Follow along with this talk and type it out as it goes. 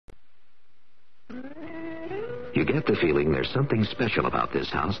You get the feeling there's something special about this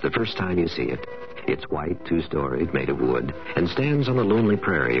house the first time you see it. It's white, two-storied, made of wood, and stands on a lonely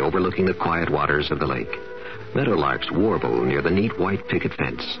prairie overlooking the quiet waters of the lake. Meadowlarks warble near the neat white picket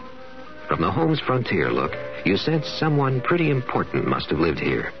fence. From the home's frontier look, you sense someone pretty important must have lived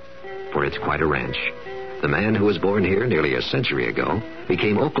here. For it's quite a ranch. The man who was born here nearly a century ago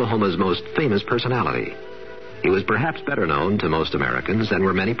became Oklahoma's most famous personality. He was perhaps better known to most Americans than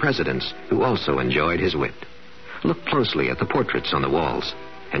were many presidents who also enjoyed his wit. Look closely at the portraits on the walls,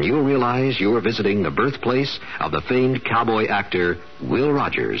 and you'll realize you're visiting the birthplace of the famed cowboy actor Will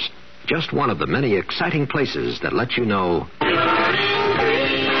Rogers. Just one of the many exciting places that let you know...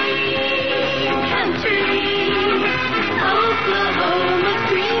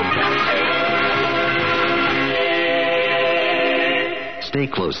 Stay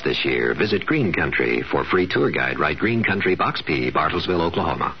close this year. Visit Green Country for free tour guide. Write Green Country, Box P, Bartlesville,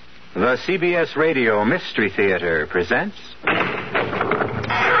 Oklahoma. The CBS Radio Mystery Theater presents...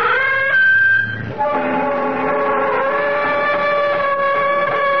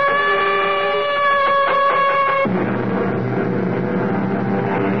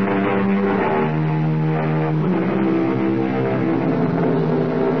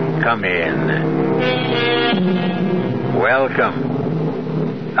 Come in. Welcome.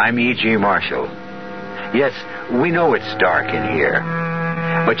 I'm E.G. Marshall. Yes, we know it's dark in here,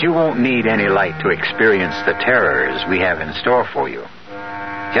 but you won't need any light to experience the terrors we have in store for you.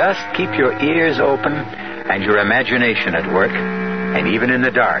 Just keep your ears open and your imagination at work, and even in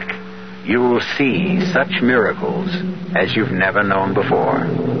the dark, you will see such miracles as you've never known before.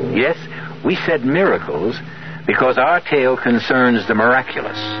 Yes, we said miracles because our tale concerns the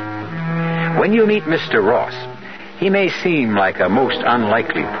miraculous. When you meet Mr. Ross, he may seem like a most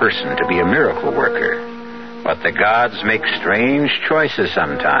unlikely person to be a miracle worker, but the gods make strange choices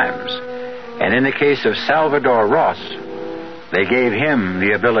sometimes. And in the case of Salvador Ross, they gave him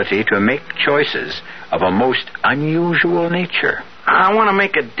the ability to make choices of a most unusual nature. I want to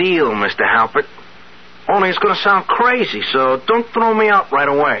make a deal, Mr. Halpert. Only it's going to sound crazy, so don't throw me out right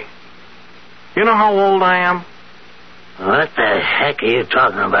away. You know how old I am? What the heck are you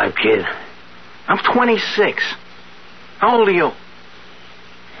talking about, kid? I'm 26. How old are you?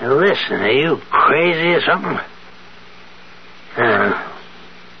 Hey, listen, are you crazy or something?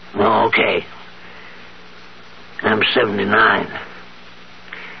 Well, okay. I'm 79.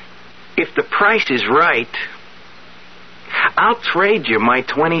 If the price is right, I'll trade you my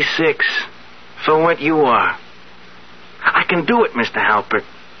 26 for what you are. I can do it, Mr. Halpert.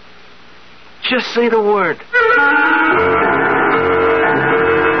 Just say the word.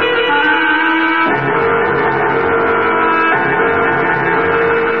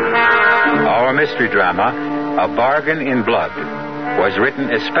 Our mystery drama, A Bargain in Blood, was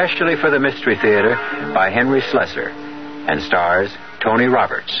written especially for the Mystery Theater by Henry Slessor and stars Tony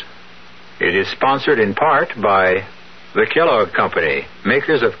Roberts. It is sponsored in part by the Kellogg Company,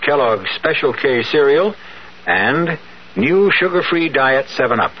 makers of Kellogg's Special K cereal and new sugar-free Diet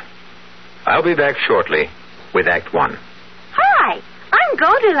 7-Up. I'll be back shortly with Act 1. Hi, I'm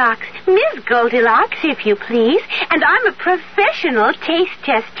Goldilocks, Ms. Goldilocks, if you please, and I'm a professional taste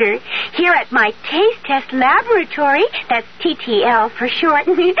tester. Here at my taste test laboratory, that's TTL for short,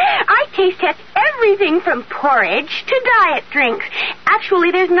 I taste test everything from porridge to diet drinks.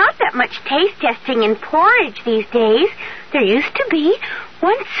 Actually, there's not that much taste testing in porridge these days. There used to be.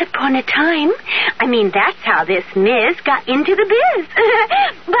 Once upon a time. I mean, that's how this Ms. got into the biz.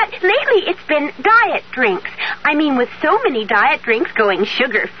 But lately it's been diet drinks. I mean, with so many diet drinks going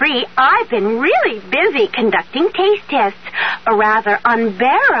sugar-free, I've been really busy conducting taste tests. A rather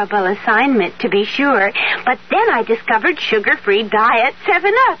unbearable assignment, to be sure. But then I discovered sugar-free Diet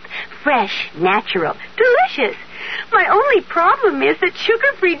 7-Up. Fresh, natural, delicious. My only problem is that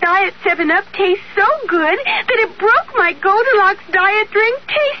sugar-free Diet 7-Up tastes so good that it broke my Goldilocks diet drink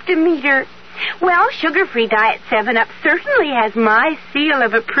taste-o-meter. Well, sugar-free Diet 7-Up certainly has my seal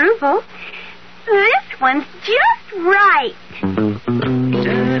of approval. This one's just right.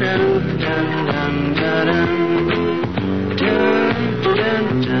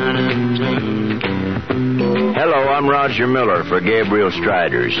 Hello, I'm Roger Miller for Gabriel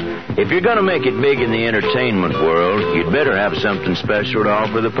Striders. If you're going to make it big in the entertainment world, you'd better have something special to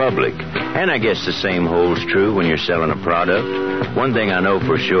offer the public. And I guess the same holds true when you're selling a product. One thing I know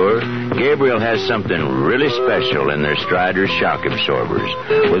for sure, Gabriel has something really special in their Striders shock absorbers.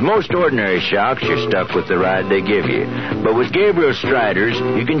 With most ordinary shocks, you're stuck with the ride they give you. But with Gabriel Striders,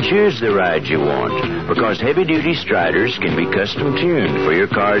 you can choose the ride you want, because heavy-duty Striders can be custom-tuned for your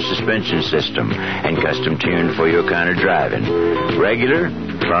car's suspension system and custom-tuned for your kind of driving. Regular,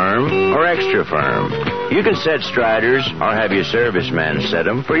 firm, or extra firm. You can set striders or have your serviceman set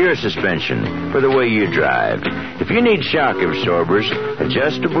them for your suspension, for the way you drive. If you need shock absorbers,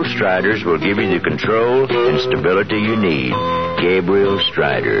 adjustable striders will give you the control and stability you need. Gabriel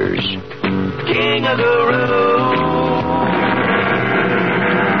Striders. King of the road.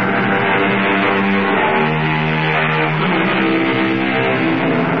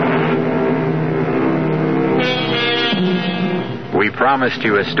 We promised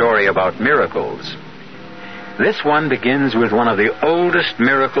you a story about miracles. This one begins with one of the oldest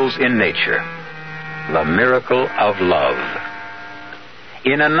miracles in nature, the miracle of love.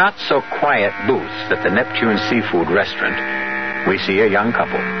 In a not-so-quiet booth at the Neptune Seafood Restaurant, we see a young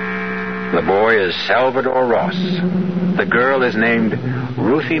couple. The boy is Salvador Ross. The girl is named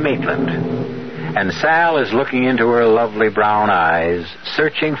Ruthie Maitland. And Sal is looking into her lovely brown eyes,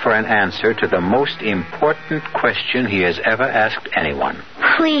 searching for an answer to the most important question he has ever asked anyone.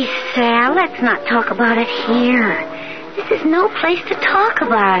 Please, Sal, let's not talk about it here. This is no place to talk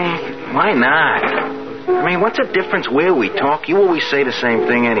about it. Why not? I mean, what's the difference where we talk? You always say the same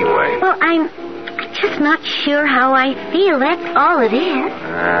thing anyway. Well, I'm just not sure how I feel. That's all it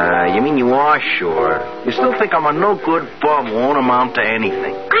is. You mean you are sure? You still think I'm a no-good bum who won't amount to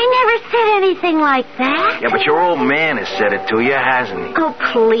anything? I never said anything like that. Yeah, but your old man has said it to you, hasn't he? Oh,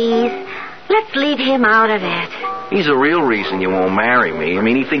 please. Let's leave him out of it. He's the real reason you won't marry me. I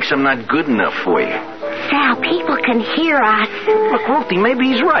mean, he thinks I'm not good enough for you. Sal, people can hear us. Look, Ruthie, maybe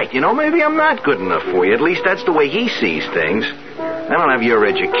he's right. Maybe I'm not good enough for you. At least that's the way he sees things. I don't have your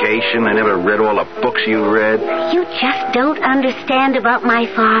education. I never read all the books you read. You just don't understand about my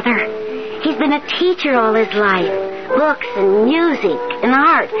father. He's been a teacher all his life. Books and music and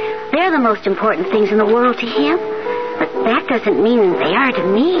art, they're the most important things in the world to him. But that doesn't mean they are to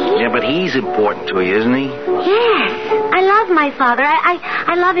me. Yeah, but he's important to you, isn't he? Yes. I love my father.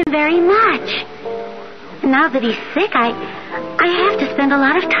 I love him very much. Now that he's sick, I have to spend a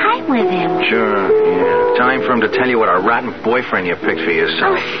lot of time with him. Sure, yeah. Time for him to tell you what a rotten boyfriend you picked for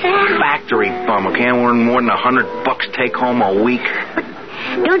yourself. Oh, Sal. Factory bum who can't earn more than $100 take home a week. But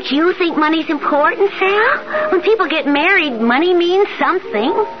don't you think money's important, Sal? When people get married, money means something.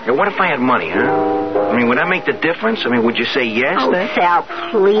 Yeah, what if I had money, huh? I mean, would that make the difference? I mean, would you say yes then? Sal,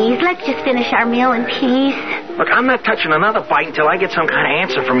 please. Let's just finish our meal in peace. Look, I'm not touching another bite until I get some kind of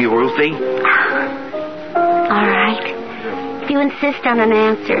answer from you, Ruthie. All right. If you insist on an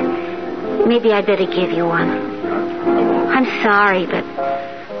answer, maybe I'd better give you one. I'm sorry, but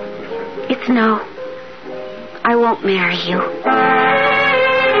it's no. I won't marry you.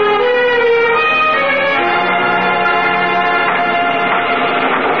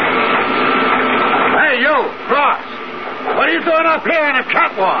 Hey, you, Ross. What are you doing up here in a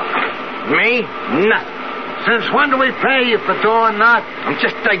catwalk? Me? Nothing. Since when do we pay you for doing that? I'm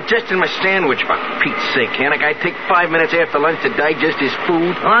just digesting my sandwich, for Pete's sake. Can't a guy take 5 minutes after lunch to digest his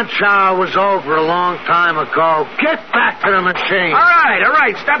food? Lunch hour was over a long time ago. Get back to the machine. All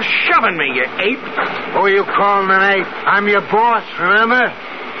right. Stop shoving me, you ape. Who are you calling an ape? I'm your boss, remember?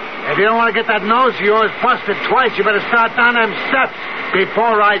 If you don't want to get that nose of yours busted twice, you better start down them steps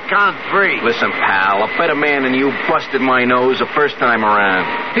before I count 3. Listen, pal, a better man than you busted my nose the first time around.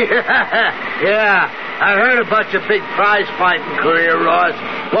 Yeah, I heard about your big prize fighting career, Ross.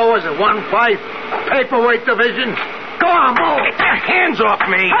 What was it, 1 fight? Paperweight division? Go on, move. Get your hands off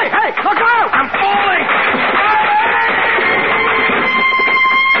me. Hey, look out! I'm falling.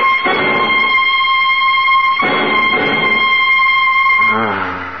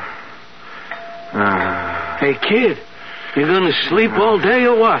 Hey, kid, you gonna sleep all day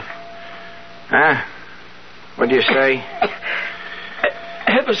or what? Huh? What'd you say?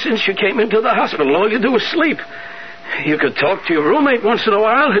 Ever since you came into the hospital, all you do is sleep. You could talk to your roommate once in a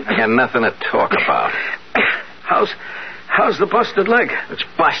while. I got nothing to talk about. How's the busted leg? It's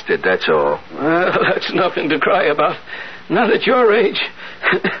busted, that's all. Well, that's nothing to cry about. Not at your age.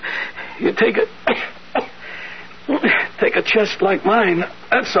 You take a chest like mine,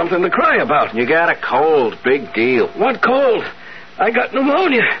 that's something to cry about. You got a cold, big deal. What cold? I got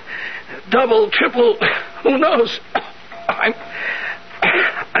pneumonia. Double, triple, who knows?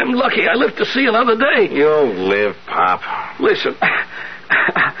 I'm lucky I lived to see another day. You'll live, Pop. Listen,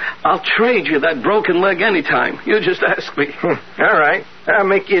 I'll trade you that broken leg anytime. You just ask me. All right. I'll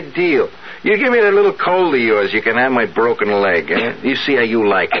make you a deal. You give me that little cold of yours, you can have my broken leg. Eh? You see how you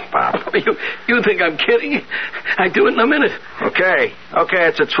like it, Pop. You think I'm kidding? I'd do it in a minute. Okay,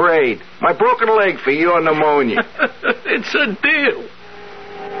 it's a trade. My broken leg for your pneumonia. It's a deal.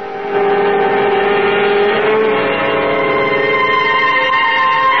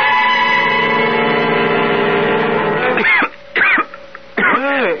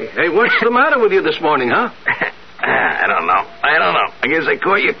 Hey, what's the matter with you this morning, huh? I don't know. I guess I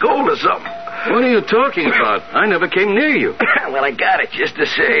caught you cold or something. What are you talking about? I never came near you. Well, I got it just the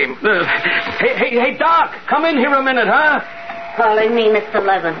same. Hey, Doc, come in here a minute, huh? Calling me Mr.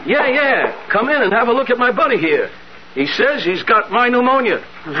 Levin. Yeah. Come in and have a look at my buddy here. He says he's got my pneumonia.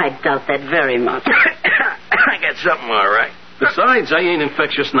 I doubt that very much. I got something all right. Besides, I ain't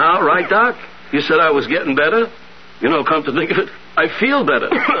infectious now, right, Doc? You said I was getting better. You know, come to think of it, I feel better.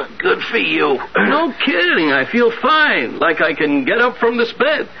 Good for you. No kidding. I feel fine. Like I can get up from this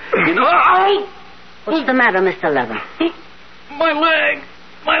bed. You know... Oh! What's the matter, Mr. Levin? My leg.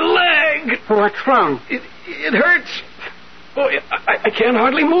 What's wrong? It hurts. Boy, I can't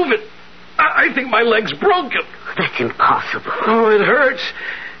hardly move it. I think my leg's broken. That's impossible. Oh, it hurts.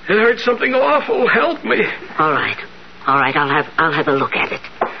 It hurts something awful. Help me. All right. I'll have a look at it.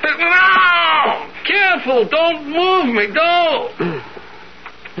 No! Careful. Don't move me. Don't.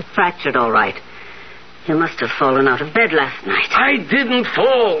 It's fractured, all right. You must have fallen out of bed last night. I didn't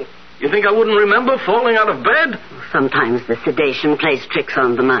fall. You think I wouldn't remember falling out of bed? Sometimes the sedation plays tricks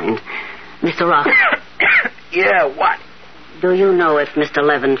on the mind. Mr. Rock. Yeah, what? Do you know if Mr.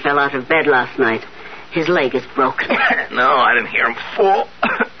 Levin fell out of bed last night? His leg is broken. No, I didn't hear him fall.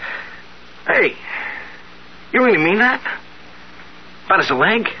 Hey, you really mean that? About his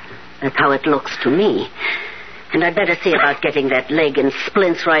leg? That's how it looks to me. And I'd better see about getting that leg in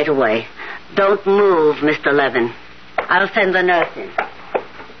splints right away. Don't move, Mr. Levin. I'll send the nurse in.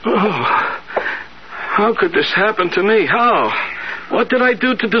 Oh, how could this happen to me? How? What did I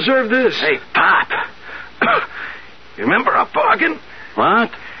do to deserve this? Hey, Pop. You remember our bargain?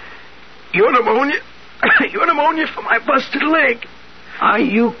 What? Your pneumonia for my busted leg. Are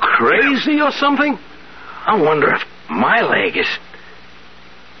you crazy or something? I wonder if my leg is...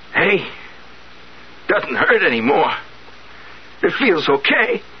 Hey, doesn't hurt anymore. It feels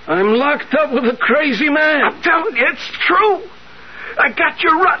okay. I'm locked up with a crazy man. I'm telling you, it's true. I got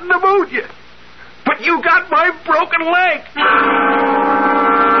your rotten pneumonia. But you got my broken leg.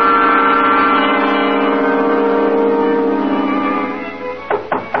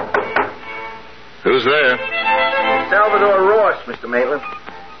 Who's there? Salvador Ross, Mr. Maitland.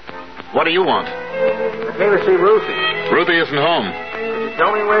 What do you want? I came to see Ruthie. Ruthie isn't home.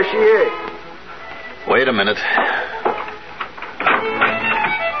 Tell me where she is. Wait a minute.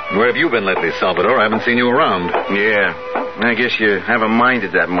 Where have you been lately, Salvador? I haven't seen you around. Yeah. I guess you haven't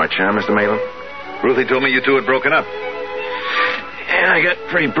minded that much, huh, Mr. Maitland? Ruthie told me you two had broken up. Yeah, I got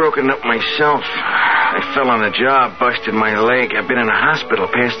pretty broken up myself. I fell on a job, busted my leg. I've been in a hospital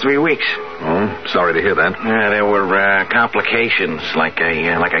past 3 weeks. Oh, sorry to hear that. Yeah, there were complications, like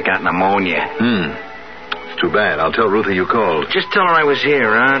I got pneumonia. It's too bad. I'll tell Ruthie you called. Just tell her I was here,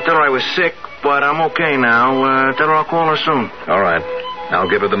 huh? Tell her I was sick, but I'm okay now. Tell her I'll call her soon. All right. I'll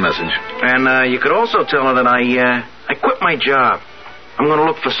give her the message. And you could also tell her that I quit my job. I'm going to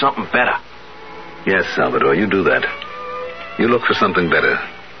look for something better. Yes, Salvador, you do that. You look for something better.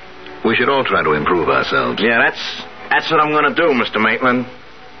 We should all try to improve ourselves. Yeah, that's what I'm going to do, Mr. Maitland.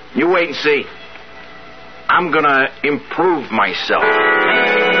 You wait and see. I'm going to improve myself.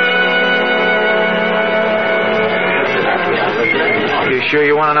 You sure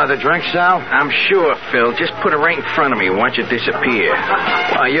you want another drink, Sal? I'm sure, Phil. Just put it right in front of me. Watch it disappear.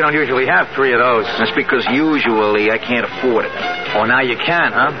 Well, you don't usually have 3 of those. That's because usually I can't afford it. Oh, now you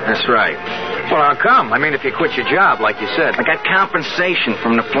can, huh? That's right. Well, how come? I mean, if you quit your job, like you said. I got compensation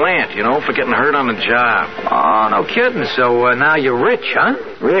from the plant, for getting hurt on the job. Oh, no kidding. So now you're rich, huh?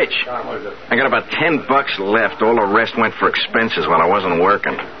 Rich? I got about $10 left. All the rest went for expenses while I wasn't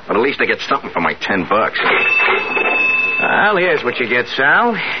working. But at least I get something for my $10. Well, here's what you get,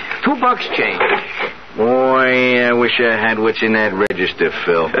 Sal. $2 change. Boy, I wish I had what's in that register,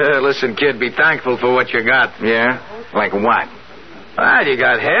 Phil. Listen, kid, be thankful for what you got. Yeah? Like what? Well, you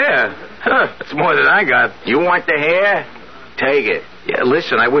got hair. That's more than I got. You want the hair? Take it. Yeah,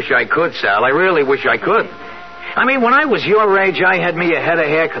 listen, I wish I could, Sal. I really wish I could. I mean, when I was your age, I had me a head of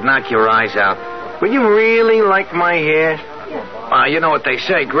hair could knock your eyes out. Would you really like my hair? You know what they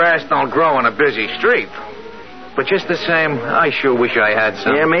say, grass don't grow on a busy street. But just the same, I sure wish I had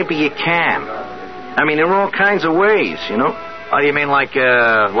some. Yeah, maybe you can. I mean, there are all kinds of ways, Oh, you mean like,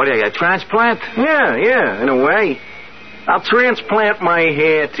 a transplant? Yeah, in a way. I'll transplant my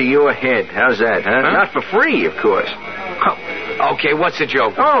hair to your head. How's that, huh? Not for free, of course. Oh, okay, what's the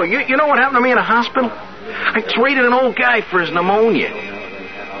joke? Oh, you know what happened to me in a hospital? I traded an old guy for his pneumonia.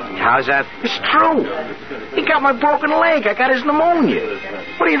 How's that? It's true. He got my broken leg. I got his pneumonia.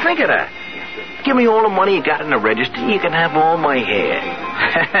 What do you think of that? Give me all the money you got in the register, you can have all my hair.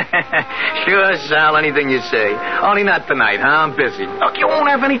 Sure, Sal, anything you say. Only not tonight, huh? I'm busy. Look, you won't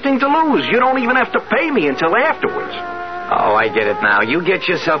have anything to lose. You don't even have to pay me until afterwards. Oh, I get it now. You get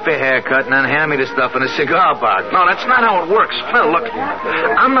yourself a haircut and then hand me the stuff in a cigar box. No, that's not how it works. Phil, look,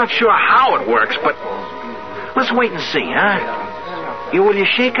 I'm not sure how it works, but let's wait and see, huh? Will you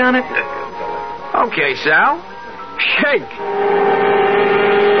shake on it? Okay, Sal. Shake.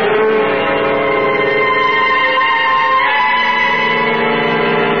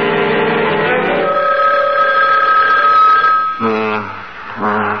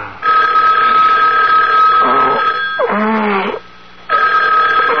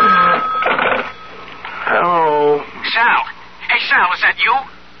 Hello? Sal. Hey, Sal, is that you?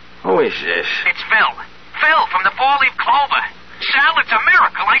 Who is this? It's Phil. Phil from the Four-Leaf Clover. Sal, it's a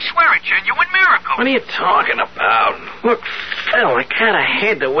miracle. I swear a genuine miracle. What are you talking about? Look, Phil, I got a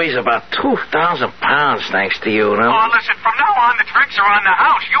head that weighs about 2,000 pounds, thanks to you. Now. Oh, listen, from now on, the drinks are on the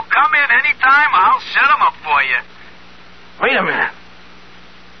house. You come in anytime, I'll set them up for you. Wait a minute.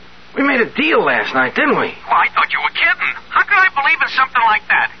 We made a deal last night, didn't we? Well, I thought you were kidding. How could I believe in something like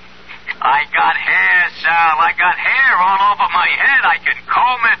that? I got hair, Sal. I got hair all over my head. I can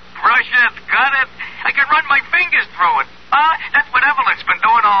comb it, brush it, cut it. I can run my fingers through it. That's what Evelyn's been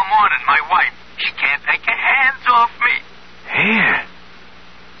doing all morning, my wife. She can't take her hands off me. Hair?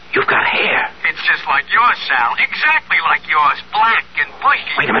 You've got hair. It's just like yours, Sal. Exactly like yours. Black and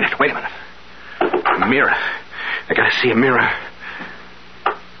bushy. Wait a minute. A mirror. I gotta see a mirror.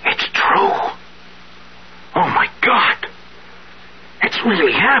 It's true. Oh, my God. It's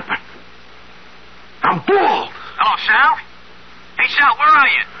really happened. I'm bald. Hello, Sal? Hey, Sal, where are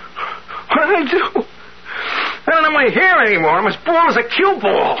you? What did I do? I don't have my hair anymore. I'm as bald as a cue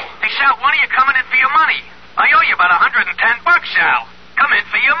ball. Hey, Sal, when are you coming in for your money? I owe you about $110, Sal. Come in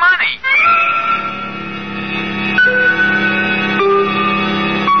for your money.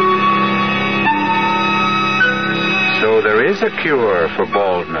 So there is a cure for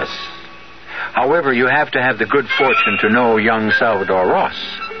baldness. However, you have to have the good fortune to know young Salvador Ross.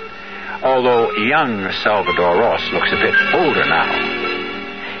 Although young Salvador Ross looks a bit older now.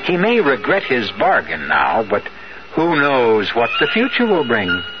 He may regret his bargain now, but who knows what the future will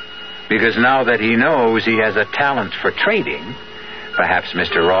bring? Because now that he knows he has a talent for trading, perhaps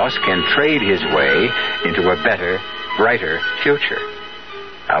Mr. Ross can trade his way into a better, brighter future.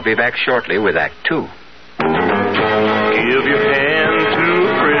 I'll be back shortly with Act 2. Give your hand to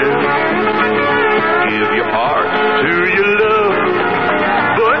a friend. Give your heart to your love.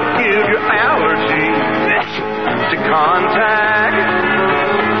 But give your allergies to contact.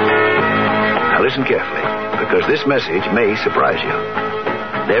 Now listen carefully, because this message may surprise you.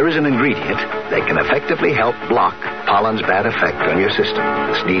 There is an ingredient that can effectively help block pollen's bad effect on your system.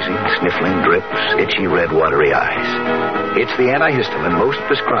 Sneezing, sniffling, drips, itchy, red, watery eyes. It's the antihistamine most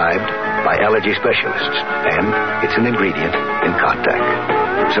prescribed by allergy specialists, and it's an ingredient in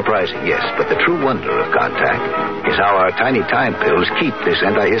Contact. Surprising, yes, but the true wonder of Contact is how our tiny time pills keep this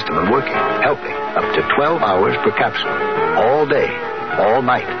antihistamine working, helping up to 12 hours per capsule, all day, all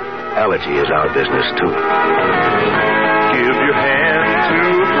night. Allergy is our business, too. Give your hand to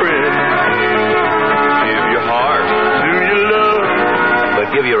a friend. Give your heart to your love. But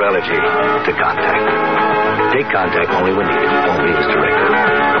give your allergy to Contact. Take Contact only when needed, only as directed.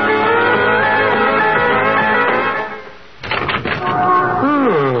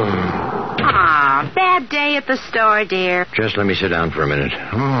 Bad day at the store, dear. Just let me sit down for a minute.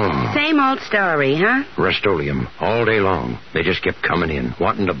 Same old story, huh? Rust-Oleum, all day long. They just kept coming in,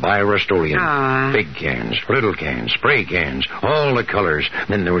 wanting to buy Rust-Oleum. Big cans, little cans, spray cans, all the colors.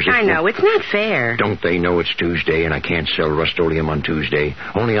 Then there was this I know, it's not fair. Don't they know it's Tuesday and I can't sell Rust-Oleum on Tuesday?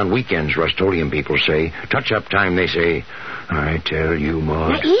 Only on weekends, Rust-Oleum people say. Touch-up time, they say. I tell you, Ma.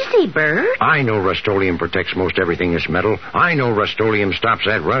 Now, easy, Bert. I know Rust-Oleum protects most everything that's metal. I know Rust-Oleum stops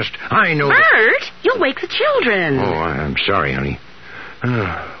that rust. I know... Bert, you'll wake the children. Oh, I'm sorry, honey.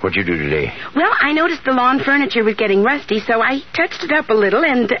 What'd you do today? Well, I noticed the lawn furniture was getting rusty, so I touched it up a little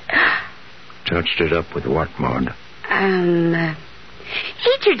and... Touched it up with what, Maud?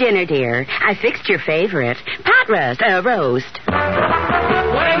 Eat your dinner, dear. I fixed your favorite. Pot roast.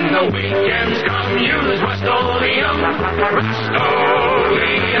 When the weekends come, use Rust-Oleum. Rust-Oleum.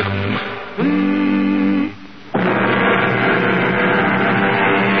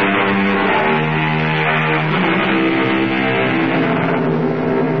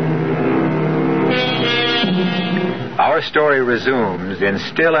 Our story resumes in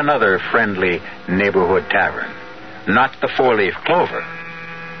still another friendly neighborhood tavern. Not the Four-Leaf Clover.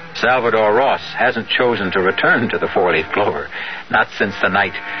 Salvador Ross hasn't chosen to return to the Four-Leaf Clover, not since the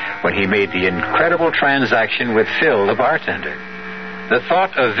night when he made the incredible transaction with Phil, the bartender. The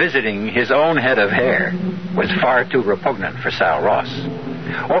thought of visiting his own head of hair was far too repugnant for Sal Ross.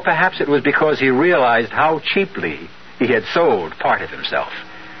 Or perhaps it was because he realized how cheaply he had sold part of himself,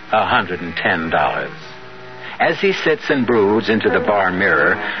 $110. As he sits and broods into the bar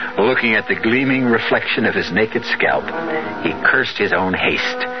mirror, looking at the gleaming reflection of his naked scalp, he cursed his own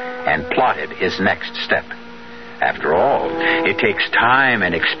haste and plotted his next step. After all, it takes time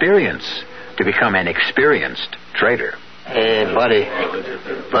and experience to become an experienced trader. Hey, buddy.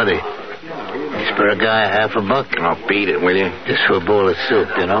 For a guy, $50. I'll beat it, will you? Just for a bowl of soup,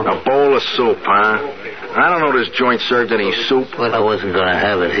 you know? A bowl of soup, huh? I don't know this joint served any soup. Well, I wasn't going to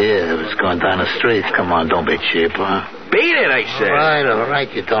have it here. It was going down the street. Come on, don't be cheap, huh? Beat it, I said. All right.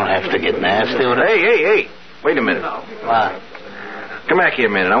 You don't have to get nasty with it. Hey. Wait a minute. What? Come back here a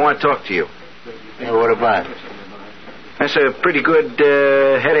minute. I want to talk to you. Yeah, what about? That's a pretty good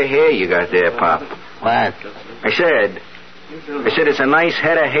head of hair you got there, Pop. What? I said it's a nice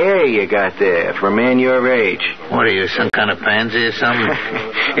head of hair you got there for a man your age. What are you, some kind of pansy or something?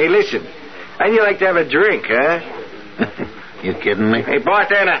 Hey, listen. How'd you like to have a drink, huh? You kidding me? Hey,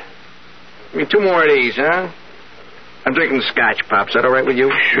 bartender. Give me 2 more of these, huh? I'm drinking scotch, Pop. Is that all right with you?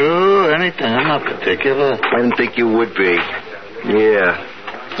 Sure, anything. I'm not particular. I didn't think you would be. Yeah.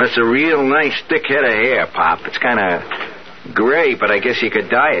 That's a real nice thick head of hair, Pop. It's kind of gray, but I guess you could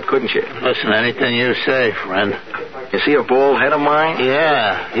dye it, couldn't you? Listen, anything you say, friend. You see a bald head of mine?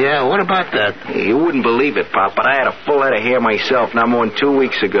 Yeah. What about that? You wouldn't believe it, Pop, but I had a full head of hair myself not more than 2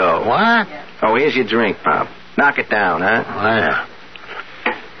 weeks ago. What? Oh, here's your drink, Pop. Knock it down, huh? Oh, yeah.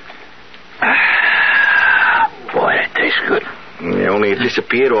 Boy, that tastes good. Yeah, only it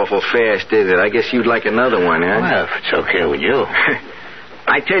disappeared awful fast, did it? I guess you'd like another one, huh? Well, if it's okay with you.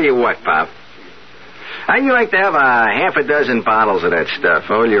 I tell you what, Pop. How'd you like to have a half a dozen bottles of that stuff,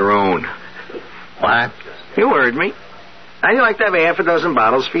 all your own? What? You heard me. How'd you like to have a half a dozen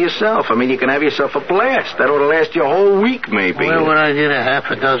bottles for yourself? I mean, you can have yourself a blast. That ought to last you a whole week, maybe. Where would I get a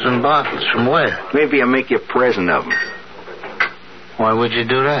half a dozen bottles? From where? Maybe I'll make you a present of them. Why would you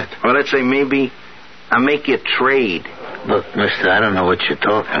do that? Well, let's say maybe I'll make you a trade. Look, mister, I don't know what you're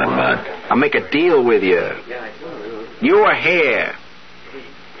talking about. I'll make a deal with you. Your hair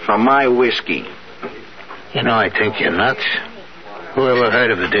for my whiskey. You know, I think you're nuts. Who ever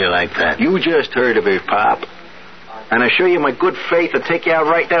heard of a deal like that? You just heard of it, Pop. And I show you my good faith. I'll take you out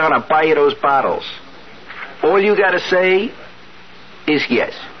right now and I'll buy you those bottles. All you got to say is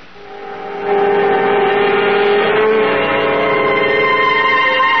yes.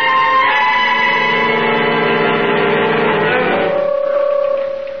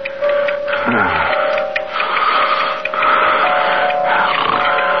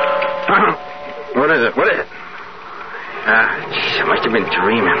 What is it? Jeez, I must have been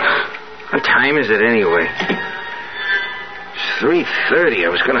dreaming. What time is it anyway? It's 3:30. I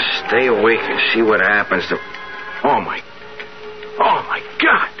was going to stay awake and see what happens to... Oh, my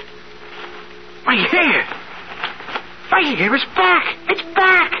God. My hair. My hair is back. It's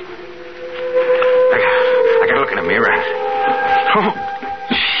back. I got to look in the mirror. Oh,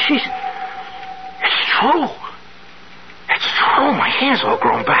 jeez. It's true. It's true. My hair's all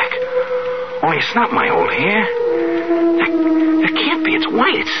grown back. Only it's not my old hair. That can't be. It's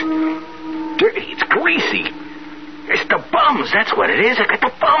white. It's dirty. It's greasy. It's the bums. That's what it is. I got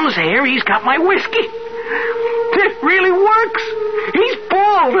the bums hair. He's got my whiskey. It really works. He's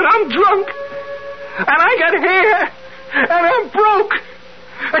bald and I'm drunk. And I got hair. And I'm broke.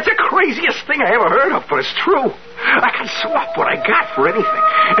 That's the craziest thing I ever heard of, but it's true. I can swap what I got for anything.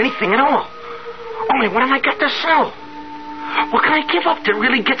 Anything at all. Only what have I got to sell? What can I give up to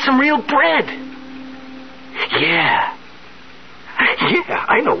really get some real bread? Yeah,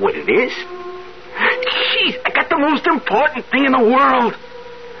 I know what it is. Jeez, I got the most important thing in the world.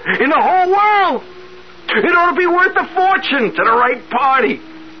 In the whole world. It ought to be worth a fortune to the right party.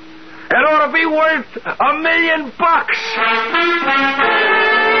 It ought to be worth $1 million.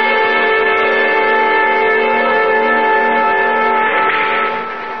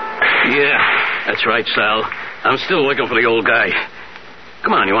 Yeah, that's right, Sal. I'm still looking for the old guy.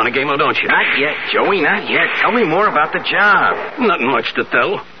 Come on, you want a game or don't you? Not yet, Joey, not yet. Tell me more about the job. Nothing much to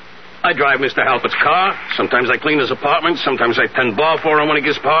tell. I drive Mr. Halpert's car. Sometimes I clean his apartment. Sometimes I tend bar for him when he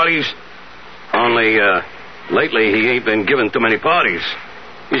gives parties. Only, lately he ain't been giving too many parties.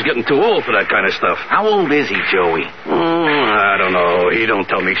 He's getting too old for that kind of stuff. How old is he, Joey? I don't know. He don't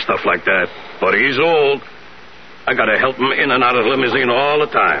tell me stuff like that. But he's old. I gotta help him in and out of the limousine all the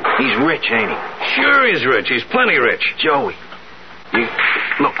time. He's rich, ain't he? Sure he's rich. He's plenty rich. Joey,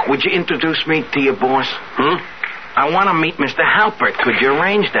 look, would you introduce me to your boss? I want to meet Mr. Halpert. Could you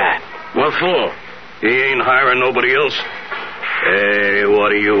arrange that? What for? He ain't hiring nobody else. Hey,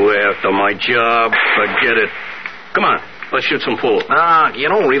 what are you after? My job? Forget it. Come on, let's shoot some pool. You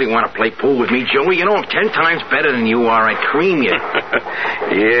don't really want to play pool with me, Joey. You know I'm 10 times better than you are. I'd cream you.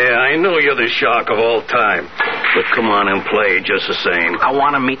 Yeah, I know you're the shark of all time. But come on and play just the same. I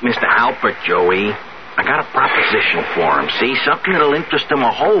want to meet Mr. Halpert, Joey. I got a proposition for him, see? Something that'll interest him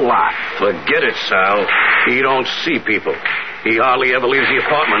a whole lot. Forget it, Sal. He don't see people. He hardly ever leaves the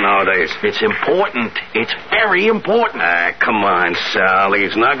apartment nowadays. It's important. It's very important. Come on, Sal.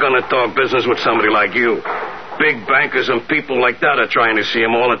 He's not going to talk business with somebody like you. Big bankers and people like that are trying to see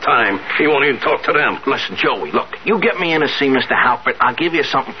him all the time. He won't even talk to them. Listen, Joey, look, you get me in to see Mr. Halpert, I'll give you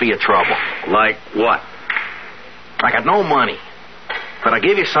something for your trouble. Like what? I got no money, but I'll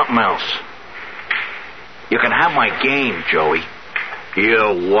give you something else. You can have my game, Joey.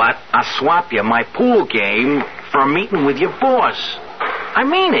 You what? I'll swap you my pool game for a meeting with your boss. I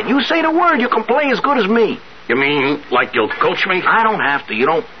mean it. You say the word, you can play as good as me. You mean like you'll coach me? I don't have to. You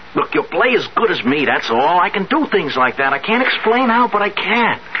don't... Look, you'll play as good as me, that's all. I can do things like that. I can't explain how, but I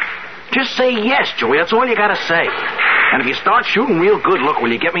can. Just say yes, Joey. That's all you gotta say. And if you start shooting real good, look,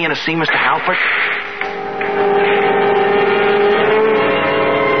 will you get me in to see Mr. Halpert?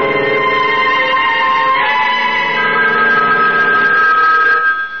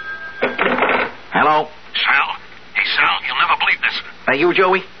 Hello? Sal? Hey, Sal, you'll never believe this. You,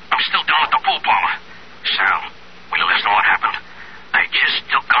 Joey? I'm still down at the pool parlor. Sal, will you listen to what happened? I just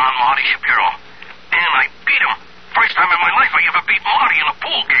took on Marty Shapiro, and I beat him. First time in my life I ever beat Marty in a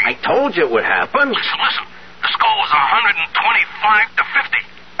pool game. I told you it would happen. Listen. The score was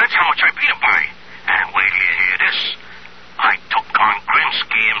 125-50. That's how much I beat him by. And wait till you hear this. I took on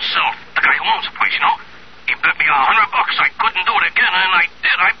Grimsky himself, the guy who owns the place, you know? He bet me $100 I couldn't do it again, and I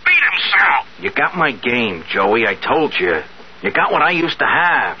did. I beat him, Sal. You got my game, Joey. I told you. You got what I used to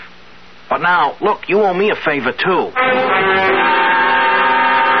have. But now, look, you owe me a favor, too.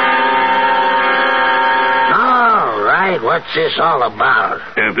 All right, what's this all about?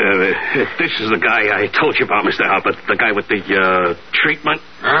 This is the guy I told you about, Mr. Halpert. The guy with the, treatment.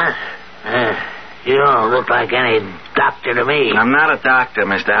 Huh? You don't look like any doctor to me. I'm not a doctor,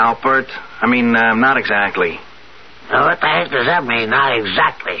 Mr. Halpert. I mean, not exactly. Now, what the heck does that mean, not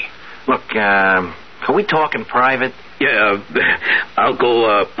exactly? Look, can we talk in private? Yeah, I'll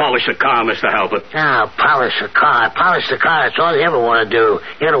go polish a car, Mr. Halpert. Oh, polish a car. Polish the car, that's all you ever want to do.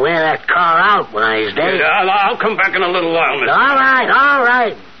 You got to wear that car out one of these days. Yeah, I'll come back in a little while, Mr. All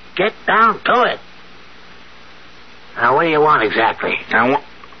right. Get down to it. Now, what do you want exactly? I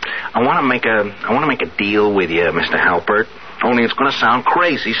want to make a deal with you, Mr. Halpert. Only it's going to sound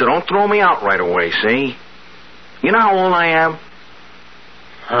crazy, so don't throw me out right away, see? You know how old I am?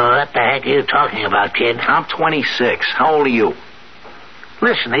 What the heck are you talking about, kid? I'm 26. How old are you?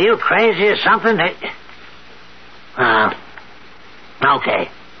 Listen, are you crazy or something? Okay.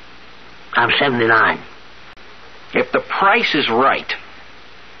 I'm 79. If the price is right,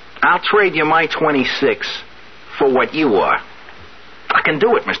 I'll trade you my 26 for what you are. I can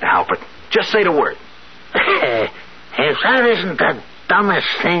do it, Mr. Halpert. Just say the word. If that isn't the dumbest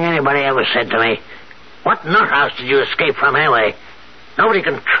thing anybody ever said to me, what nuthouse did you escape from anyway? Nobody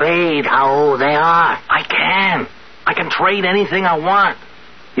can trade how old they are. I can. I can trade anything I want.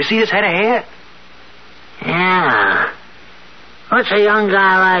 You see this head of hair? Yeah. What's a young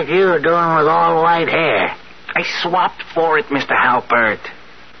guy like you doing with all white hair? I swapped for it, Mr. Halpert.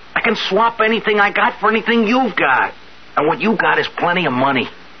 I can swap anything I got for anything you've got. And what you got is plenty of money.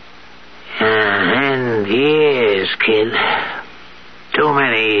 And years, kid. Too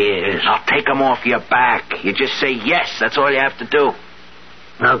many years. I'll take them off your back. You just say yes. That's all you have to do.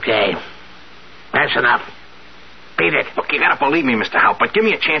 Okay. That's enough. Beat it. Look, you gotta believe me, Mr. Halpert. Give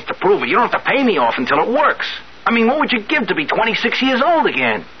me a chance to prove it. You don't have to pay me off until it works. I mean, what would you give to be 26 years old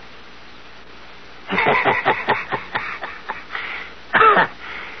again?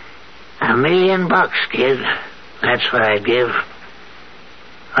 $1 million, kid. That's what I'd give.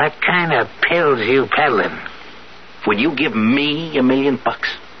 What kind of pills you peddling? Would you give me $1 million?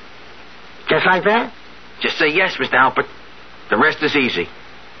 Just like that? Just say yes, Mr. Halpert. The rest is easy.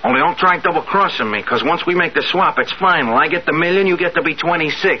 Only don't try double-crossing me, because once we make the swap, it's final. I get the $1 million, you get to be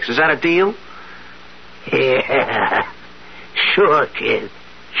 26. Is that a deal? Yeah. Sure, kid.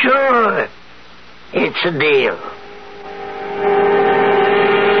 Sure. It's a deal.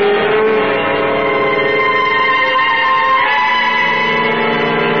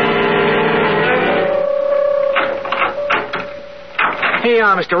 Hey,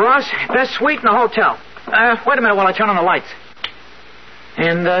 Mr. Ross, best suite in the hotel. Wait a minute while I turn on the lights.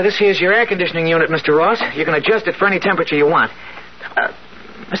 And this here's your air conditioning unit, Mr. Ross. You can adjust it for any temperature you want.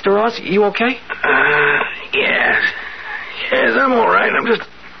 Mr. Ross, you okay? Yes. Yes, I'm all right.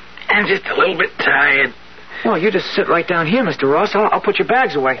 I'm just a little bit tired. Well, you just sit right down here, Mr. Ross. I'll put your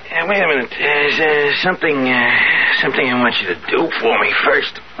bags away. Wait a minute. There's something I want you to do for me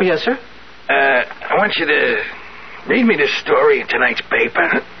first. Oh, yes, sir? I want you to read me the story in tonight's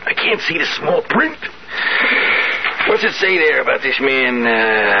paper. I can't see the small print. What's it say there about this man,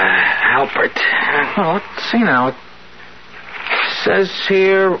 Halpert? Well, let's see now. It says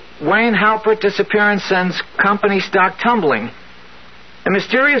here, Wayne Halpert disappearance sends company stock tumbling. The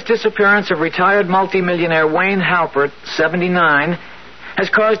mysterious disappearance of retired multimillionaire Wayne Halpert, 79, has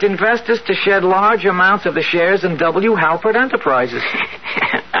caused investors to shed large amounts of the shares in W. Halpert Enterprises.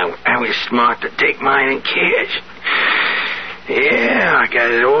 I was smart to take mine in cash. Yeah, I got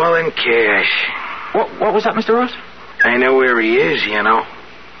it all in cash. What was that, Mr. Ross? I know where he is, you know.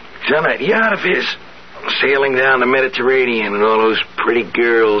 He's on that yacht of his, sailing down the Mediterranean, and all those pretty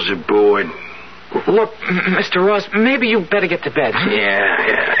girls aboard. Look, Mr. Ross, maybe you better get to bed.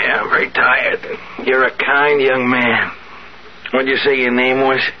 Yeah, I'm very tired. You're a kind young man. What'd you say your name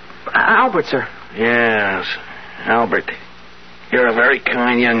was? Albert, sir. Yes, Albert. You're a very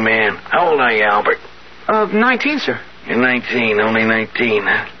kind young man. How old are you, Albert? 19, sir. You're 19, only 19,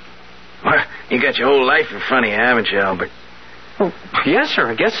 huh? Well, you got your whole life in front of you, haven't you, Albert? Oh, yes, sir,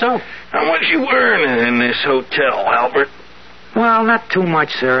 I guess so. How much you earning in this hotel, Albert? Well, not too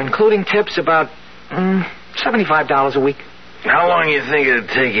much, sir, including tips about $75 a week. How long you think it'd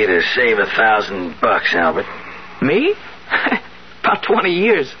take you to save $1,000, Albert? Me? About 20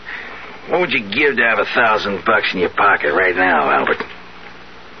 years. What would you give to have $1,000 in your pocket right now, Albert?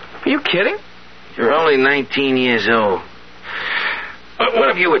 Are you kidding? You're only 19 years old. What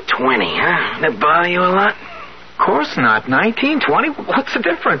if you were 20, huh? That bother you a lot? Of course not. 19, 20? What's the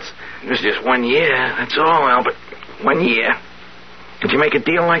difference? It was just 1 year. That's all, Albert. 1 year. Could you make a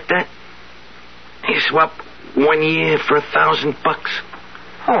deal like that? You swap 1 year for $1,000?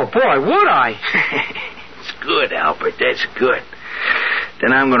 Oh, boy, would I? It's good, Albert. That's good.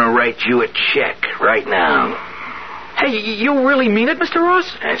 Then I'm going to write you a check right now. Hey, you really mean it, Mr.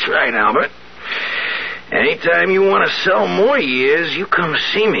 Ross? That's right, Albert. Anytime you want to sell more years, you come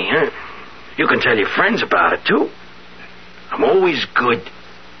see me, huh? You can tell your friends about it, too. I'm always good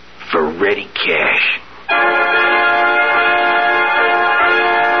for ready cash.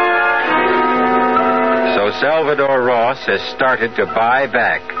 So Salvador Ross has started to buy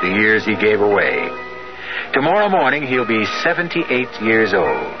back the years he gave away. Tomorrow morning, he'll be 78 years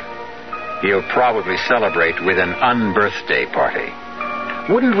old. He'll probably celebrate with an unbirthday party.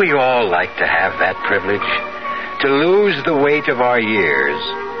 Wouldn't we all like to have that privilege? To lose the weight of our years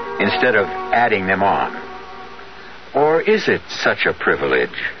instead of adding them on? Or is it such a privilege?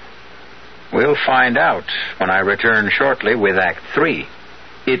 We'll find out when I return shortly with Act 3.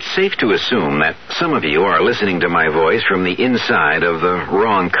 It's safe to assume that some of you are listening to my voice from the inside of the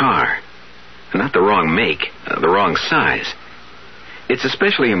wrong car. Not the wrong make, the wrong size. It's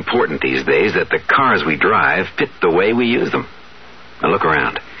especially important these days that the cars we drive fit the way we use them. Now look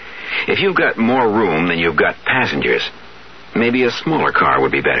around. If you've got more room than you've got passengers, maybe a smaller car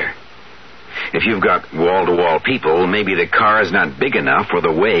would be better. If you've got wall-to-wall people, maybe the car is not big enough for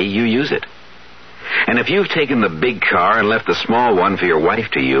the way you use it. And if you've taken the big car and left the small one for your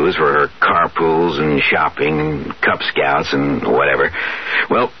wife to use for her carpools and shopping and Cub Scouts and whatever,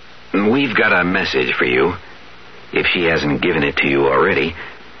 well, we've got a message for you. If she hasn't given it to you already,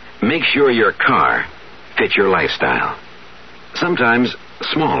 make sure your car fits your lifestyle. Sometimes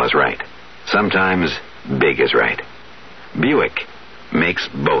small is right. Sometimes big is right. Buick makes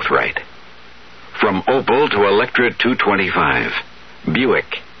both right. From Opel to Electra 225, Buick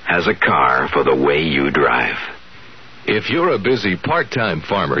has a car for the way you drive. If you're a busy part-time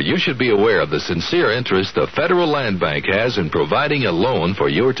farmer, you should be aware of the sincere interest the Federal Land Bank has in providing a loan for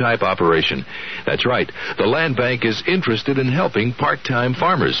your type operation. That's right. The Land Bank is interested in helping part-time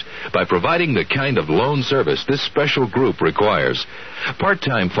farmers by providing the kind of loan service this special group requires.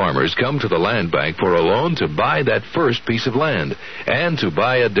 Part-time farmers come to the Land Bank for a loan to buy that first piece of land and to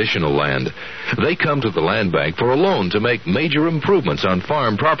buy additional land. They come to the Land Bank for a loan to make major improvements on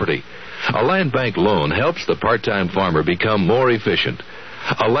farm property. A land bank loan helps the part-time farmer become more efficient.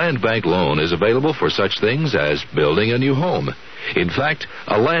 A land bank loan is available for such things as building a new home. In fact,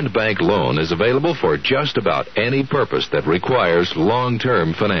 a land bank loan is available for just about any purpose that requires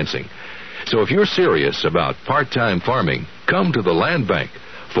long-term financing. So if you're serious about part-time farming, come to the Land Bank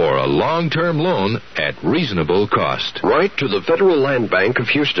for a long-term loan at reasonable cost. Write to the Federal Land Bank of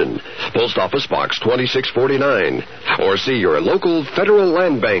Houston, Post Office Box 2649, or see your local Federal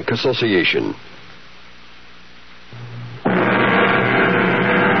Land Bank Association.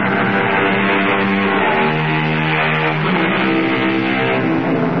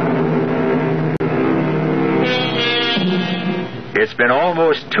 It's been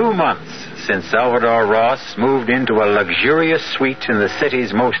almost 2 months since Salvador Ross moved into a luxurious suite in the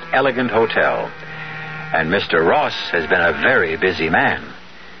city's most elegant hotel. And Mr. Ross has been a very busy man.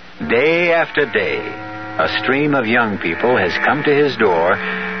 Day after day, a stream of young people has come to his door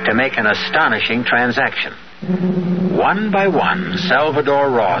to make an astonishing transaction. One by one,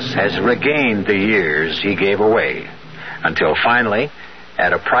 Salvador Ross has regained the years he gave away, until finally,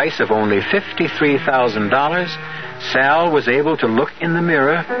 at a price of only $53,000, Sal was able to look in the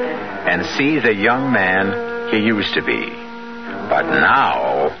mirror and see the young man he used to be. But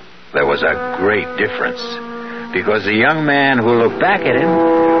now, there was a great difference, because the young man who looked back at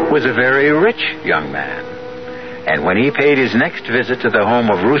him was a very rich young man. And when he paid his next visit to the home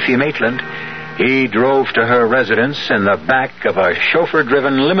of Ruthie Maitland, he drove to her residence in the back of a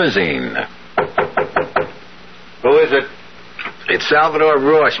chauffeur-driven limousine. Who is it? It's Salvador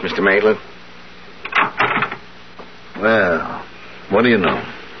Ross, Mr. Maitland. Well, what do you know?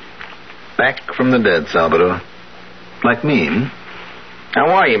 Back from the dead, Salvador. Like me, How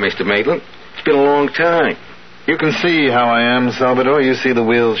are you, Mr. Maitland? It's been a long time. You can see how I am, Salvador. You see the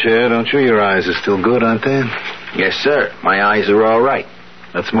wheelchair, don't you? Your eyes are still good, aren't they? Yes, sir. My eyes are all right.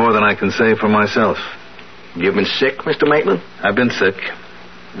 That's more than I can say for myself. You've been sick, Mr. Maitland? I've been sick.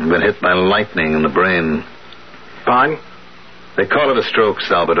 I've been hit by lightning in the brain. Pardon? They call it a stroke,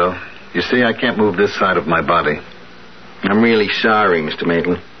 Salvador. You see, I can't move this side of my body. I'm really sorry, Mr.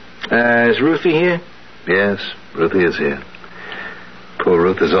 Maitland. Is Ruthie here? Yes, Ruthie is here. Poor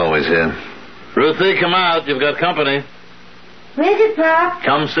Ruth is always here. Ruthie, come out. You've got company. Where's it, Pop?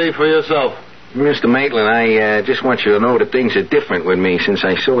 Come see for yourself. Mr. Maitland, I just want you to know that things are different with me since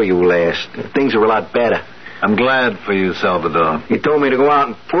I saw you last. Things are a lot better. I'm glad for you, Salvador. You told me to go out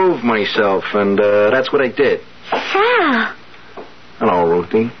and prove myself, and that's what I did. Sal. Hello,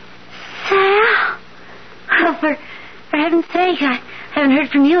 Ruthie. Sal. Oh, for heaven's sake, I haven't heard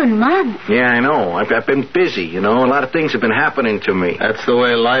from you in months. Yeah, I know. I've been busy, you know. A lot of things have been happening to me. That's the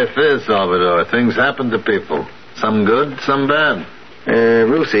way life is, Salvador. Things happen to people. Some good, some bad.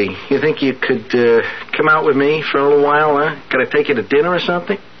 Ruthie, you think you could come out with me for a little while, huh? Could I take you to dinner or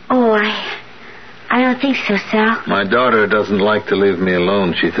something? Oh, I don't think so, Sal. My daughter doesn't like to leave me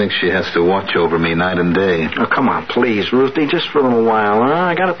alone. She thinks she has to watch over me night and day. Oh, come on, please, Ruthie, just for a little while, huh?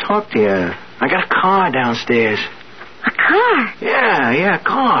 I gotta talk to you. I got a car downstairs. A car? Yeah, a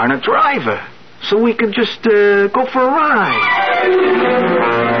car and a driver. So we could just go for a ride.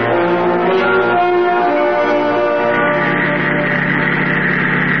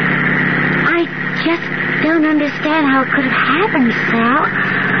 I don't understand how it could have happened, Sal.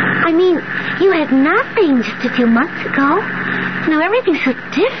 I mean, you had nothing just a few months ago. Now everything's so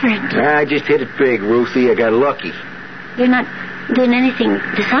different. I just hit it big, Ruthie. I got lucky. You're not doing anything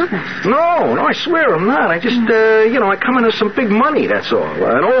dishonest. No, I swear I'm not. I just, I come into some big money, that's all.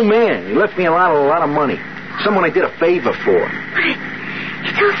 An old man. He left me a lot of money. Someone I did a favor for. But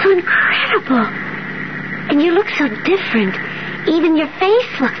it's all so incredible. And you look so different. Even your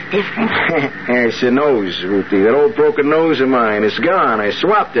face looks different. It's your nose, Ruthie. That old broken nose of mine is gone. I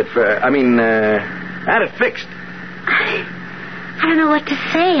swapped it for... I had it fixed. I don't know what to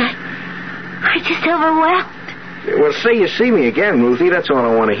say. I'm just overwhelmed. Well, say you see me again, Ruthie. That's all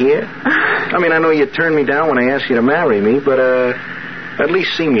I want to hear. I know you turned me down when I asked you to marry me, but at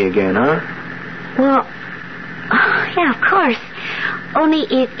least see me again, huh? Well, yeah, of course. Only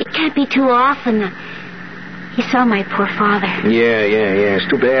it can't be too often. You saw my poor father. Yeah. It's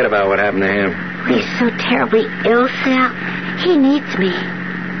too bad about what happened to him. He's so terribly ill, Sal. He needs me.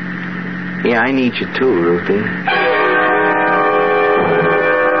 Yeah, I need you too, Ruthie.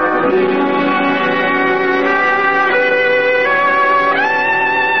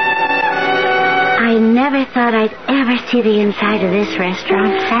 I never thought I'd ever see the inside of this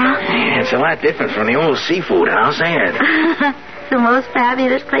restaurant, Sal. Yeah, it's a lot different from the old seafood house, ain't it? The most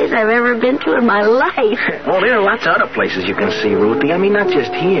fabulous place I've ever been to in my life. Oh, there are lots of other places you can see, Ruthie. Not just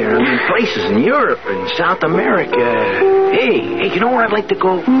here. Places in Europe and South America. Hey, you know where I'd like to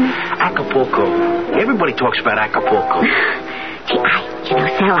go? Acapulco. Everybody talks about Acapulco. Gee,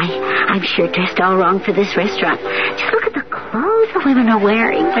 Sal, I'm sure dressed all wrong for this restaurant. Just look at the clothes the women are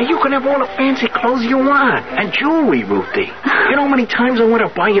wearing. Now, you can have all the fancy clothes you want. And jewelry, Ruthie. You know how many times I want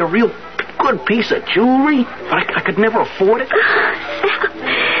to buy you a real good piece of jewelry, but I could never afford it. Sal,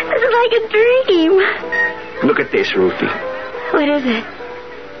 this is like a dream. Look at this, Ruthie. What is it?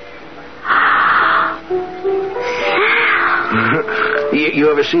 Sal.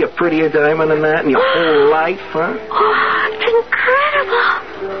 You ever see a prettier diamond than that in your whole life, huh? Oh, it's incredible.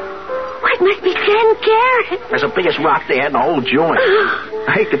 Well, it must be 10 carats. That's the biggest rock they had in the whole joint.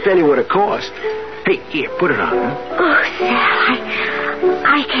 I hate to tell you what it cost. Hey, here, put it on. Huh? Oh, Sal,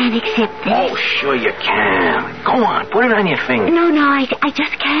 I can't accept this. Oh, sure you can. Go on, put it on your finger. No, I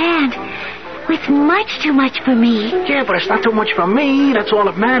just can't. It's much too much for me. Yeah, but it's not too much for me. That's all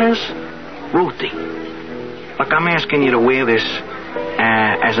that matters. Ruthie, look, I'm asking you to wear this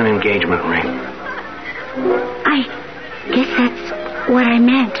as an engagement ring. I guess that's what I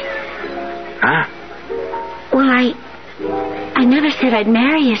meant. Huh? Well, I never said I'd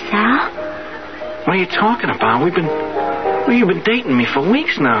marry you, Sal. What are you talking about? You've been dating me for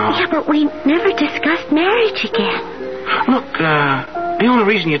weeks now. Yeah, but we never discussed marriage again. Look, the only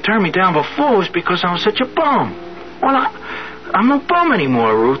reason you turned me down before was because I was such a bum. Well, I'm no bum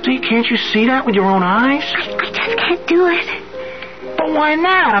anymore, Ruthie. Can't you see that with your own eyes? I just can't do it. But why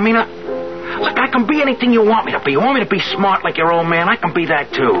not? I mean, look, I can be anything you want me to be. You want me to be smart like your old man? I can be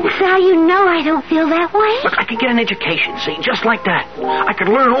that, too. Sal, you know I don't feel that way. Look, I could get an education, see, just like that. I could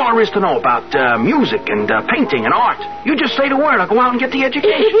learn all there is to know about music and painting and art. You just say the word, I'll go out and get the education.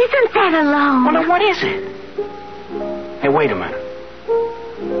 It isn't that alone. Well, then what is it? Hey, wait a minute.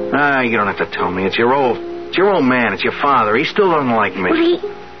 You don't have to tell me. It's your old man. It's your father. He still doesn't like me. Well,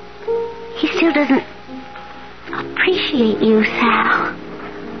 he still doesn't appreciate you, Sal.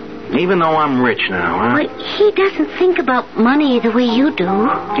 Even though I'm rich now, huh? But he doesn't think about money the way you do.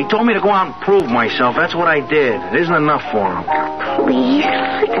 He told me to go out and prove myself. That's what I did. It isn't enough for him. Please,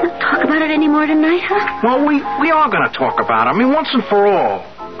 let's not talk about it anymore tonight, huh? Well, we are going to talk about it. I mean, once and for all.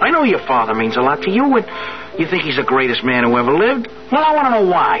 I know your father means a lot to you, and you think he's the greatest man who ever lived. Well, I want to know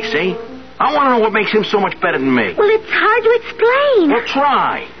why, see? I want to know what makes him so much better than me. Well, it's hard to explain. Well,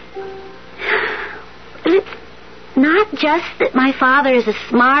 try. It's not just that my father is a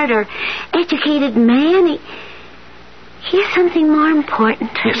smart or educated man. He has something more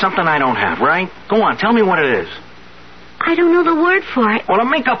important. Yeah, something I don't have, right? Go on, tell me what it is. I don't know the word for it. Well, then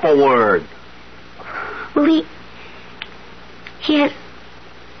make up a word. Well, he has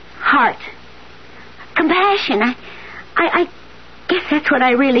heart. Compassion. I guess that's what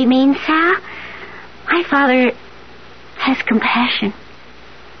I really mean, Sal. My father has compassion.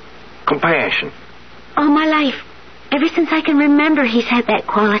 Compassion? All my life. Ever since I can remember, he's had that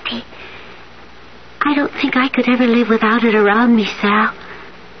quality. I don't think I could ever live without it around me, Sal.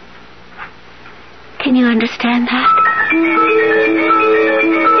 Can you understand that?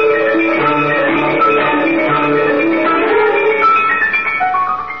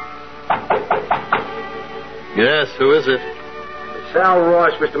 Yes, who is it? Sal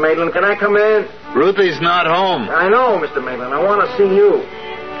Ross, Mr. Maitland. Can I come in? Ruthie's not home. I know, Mr. Maitland. I want to see you.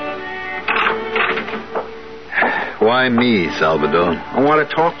 Why me, Salvador? I want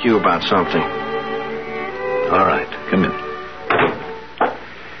to talk to you about something. All right, come in.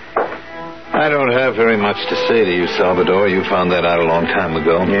 I don't have very much to say to you, Salvador. You found that out a long time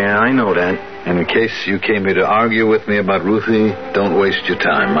ago. Yeah, I know that. And in case you came here to argue with me about Ruthie, don't waste your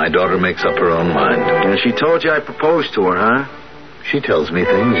time. My daughter makes up her own mind. And she told you I proposed to her, huh? She tells me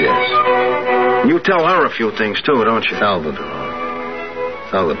things, yes. You tell her a few things, too, don't you? Salvador,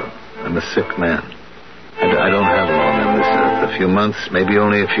 I'm a sick man. I don't have long on this earth. A few months, maybe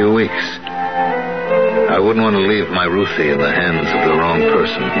only a few weeks. I wouldn't want to leave my Ruthie in the hands of the wrong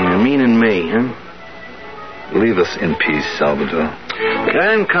person. Yeah, meaning me, huh? Leave us in peace, Salvador. I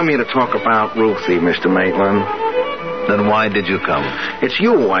didn't come here to talk about Ruthie, Mr. Maitland. Then why did you come? It's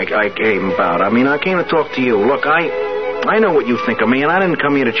you I came about. I mean, I came to talk to you. Look, I know what you think of me, and I didn't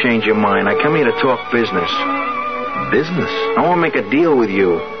come here to change your mind. I come here to talk business. Business? I want to make a deal with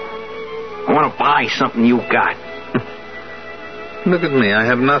you. I want to buy something you got. Look at me. I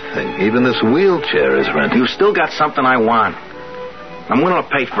have nothing. Even this wheelchair is rented. You still got something I want. I'm willing to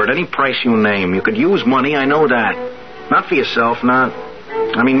pay for it, any price you name. You could use money, I know that. Not for yourself,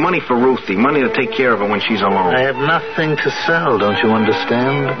 I mean, money for Ruthie. Money to take care of her when she's alone. I have nothing to sell, don't you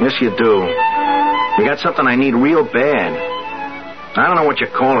understand? Yes, you do. You got something I need real bad. I don't know what you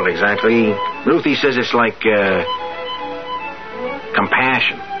call it exactly. Ruthie says it's like,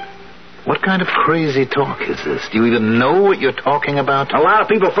 compassion. What kind of crazy talk is this? Do you even know what you're talking about? A lot of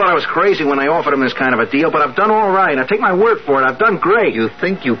people thought I was crazy when I offered them this kind of a deal, but I've done all right. I take my word for it. I've done great. You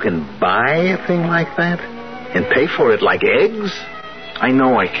think you can buy a thing like that? And pay for it like eggs? I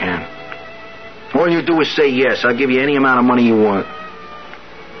know I can. All you do is say yes. I'll give you any amount of money you want.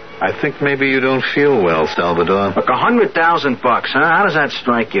 I think maybe you don't feel well, Salvador. Look, $100,000, huh? How does that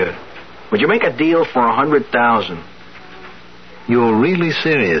strike you? Would you make a deal for $100,000? You're really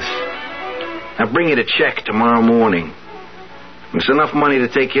serious? I'll bring you the check tomorrow morning. It's enough money to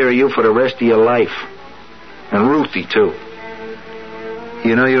take care of you for the rest of your life. And Ruthie, too.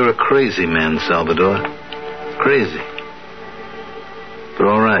 You know, you're a crazy man, Salvador. Crazy. But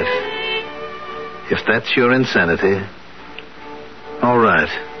all right. If that's your insanity, All right.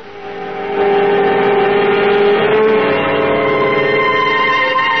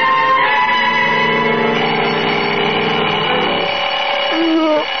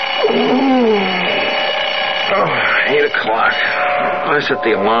 Oh, 8 o'clock. I set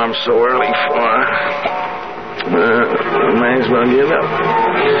the alarm so early for. Might as well give up.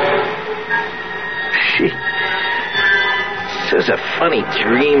 This was a funny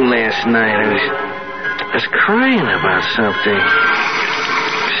dream last night. I was crying about something.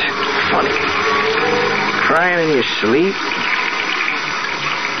 Funny. Crying in your sleep?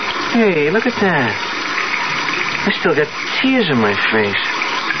 Hey, look at that. I still got tears in my face.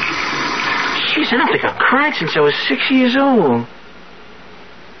 Jeez, I don't think I've cried since I was 6 years old.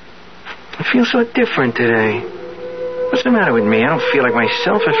 I feel so different today. What's the matter with me? I don't feel like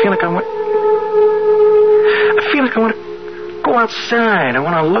myself. I feel like I want to go outside. I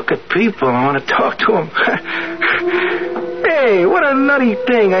want to look at people. I want to talk to them. Hey, what a nutty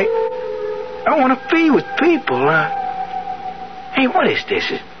thing. I want to be with people. Hey, what is this?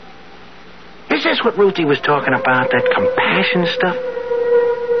 Is this what Ruthie was talking about, that compassion stuff?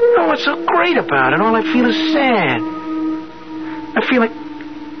 Oh, what's so great about it? All I feel is sad. I feel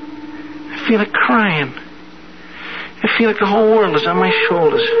like crying. I feel like the whole world is on my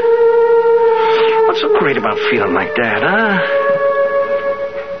shoulders. What's so great about feeling like that, huh?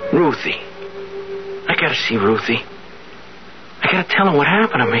 Ruthie. I gotta see Ruthie. I gotta tell her what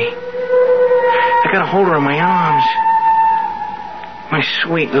happened to me. I gotta hold her in my arms. My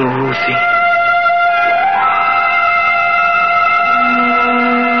sweet little Ruthie.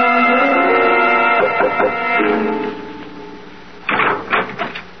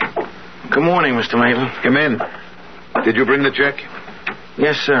 Good morning, Mr. Maitland. Come in. Did you bring the check?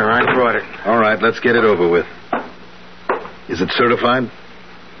 Yes, sir. I brought it. All right, let's get it over with. Is it certified?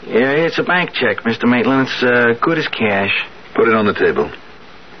 Yeah, it's a bank check, Mr. Maitland. It's good as cash. Put it on the table.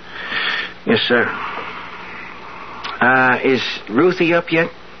 Yes, sir. Is Ruthie up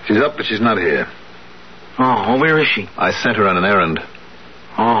yet? She's up, but she's not here. Oh, well, where is she? I sent her on an errand.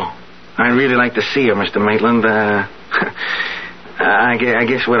 Oh, I'd really like to see her, Mr. Maitland. I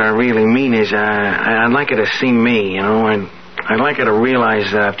guess what I really mean is I'd like her to see me, you know, and I'd like her to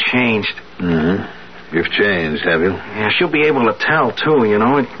realize that I've changed. Mm-hmm. You've changed, have you? Yeah, she'll be able to tell, too, you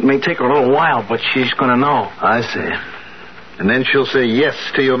know. It may take her a little while, but she's going to know. I see. And then she'll say yes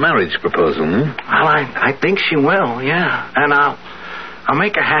to your marriage proposal, hmm? Well, I think she will, yeah. And I'll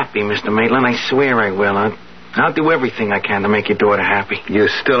make her happy, Mr. Maitland. I swear I will. I'll do everything I can to make your daughter happy. You're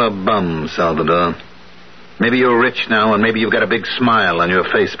still a bum, Salvador. Maybe you're rich now, and maybe you've got a big smile on your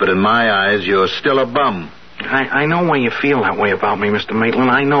face, but in my eyes, you're still a bum. I know why you feel that way about me, Mr. Maitland.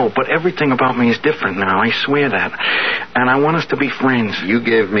 I know, but everything about me is different now. I swear that. And I want us to be friends. You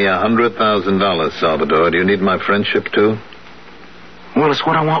gave me $100,000, Salvador. Do you need my friendship, too? Well, it's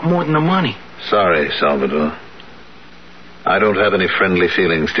what I want more than the money. Sorry, Salvador. I don't have any friendly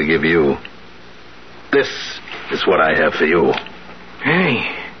feelings to give you. This is what I have for you.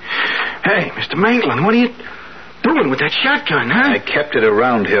 Hey, Mr. Maitland, what are you doing with that shotgun, huh? I kept it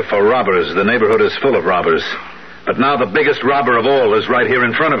around here for robbers. The neighborhood is full of robbers. But now the biggest robber of all is right here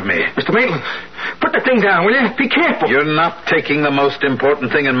in front of me. Mr. Maitland, put the thing down, will you? Be careful. You're not taking the most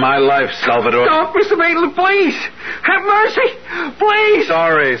important thing in my life, Salvador. Stop, Mr. Maitland, please. Have mercy. Please.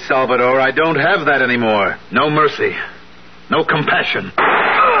 Sorry, Salvador. I don't have that anymore. No mercy. No compassion.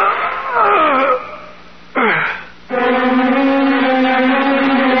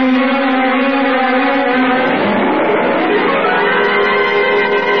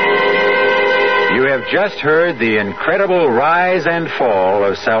 You have just heard the incredible rise and fall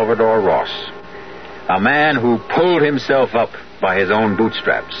of Salvador Ross, a man who pulled himself up by his own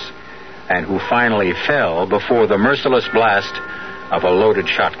bootstraps and who finally fell before the merciless blast of a loaded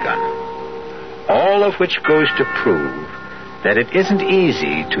shotgun. All of which goes to prove that it isn't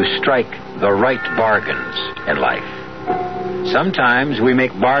easy to strike the right bargains in life. Sometimes we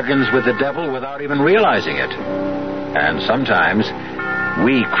make bargains with the devil without even realizing it. And sometimes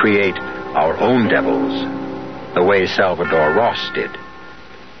we create our own devils, the way Salvador Ross did.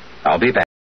 I'll be back.